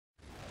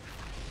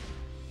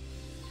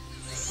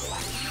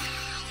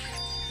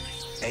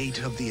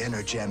8 of the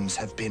Energems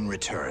have been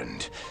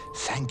returned.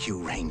 Thank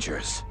you,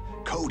 Rangers.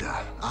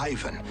 Coda,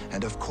 Ivan,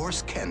 and of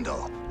course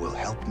Kendall will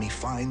help me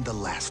find the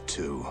last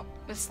 2.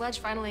 With Sledge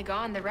finally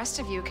gone, the rest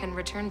of you can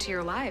return to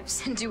your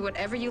lives and do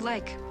whatever you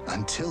like.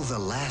 Until the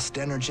last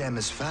Energem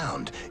is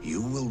found,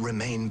 you will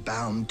remain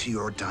bound to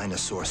your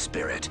dinosaur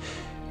spirit.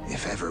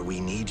 If ever we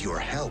need your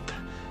help,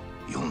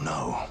 you'll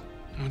know.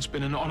 It's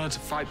been an honor to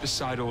fight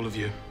beside all of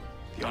you.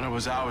 The honor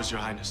was ours,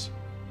 Your Highness.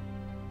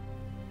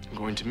 I'm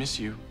going to miss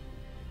you,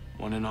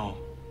 one and all.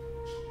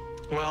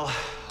 Well,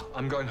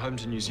 I'm going home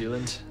to New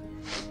Zealand.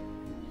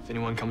 If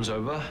anyone comes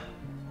over,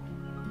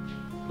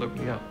 look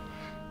me up.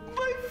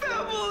 My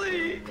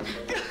family!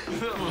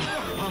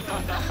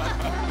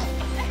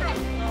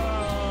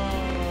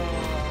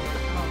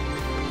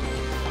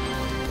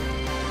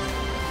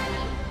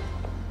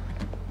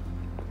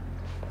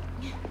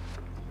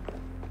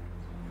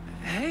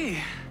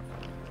 Hey.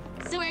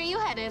 So where are you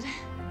headed?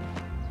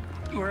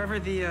 Wherever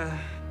the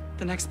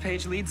next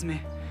page leads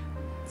me.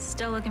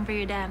 Still looking for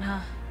your dad, huh?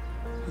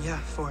 Yeah,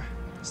 for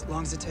as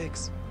long as it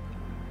takes.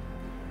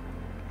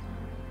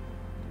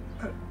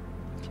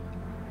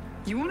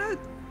 You wanna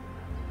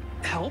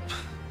help?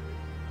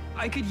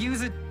 I could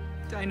use it.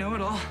 I know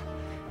it all.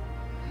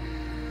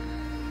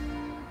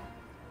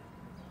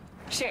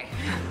 Sure.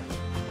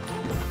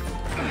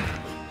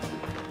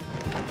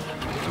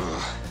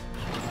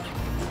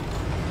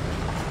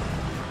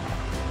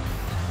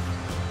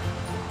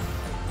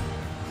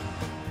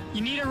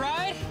 You need a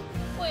ride?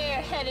 We're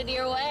headed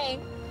your way.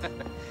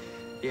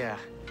 Yeah.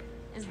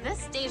 Is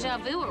this deja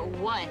vu or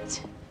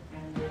what?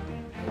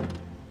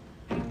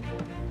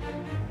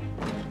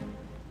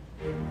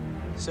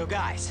 So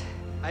guys,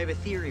 I have a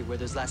theory where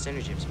those last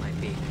Energems might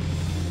be.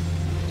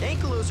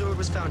 Ankylosaur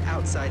was found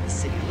outside the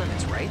city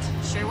limits, right?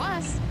 Sure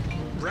was.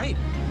 Right.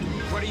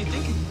 What are you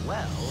thinking?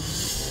 Well...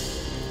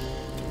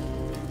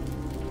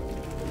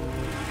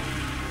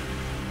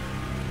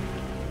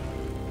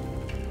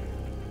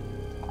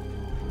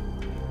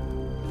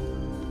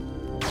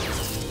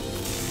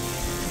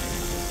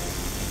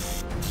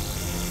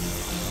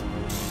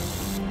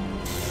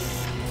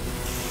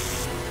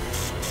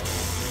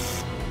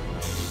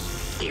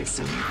 It's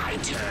my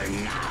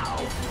turn now.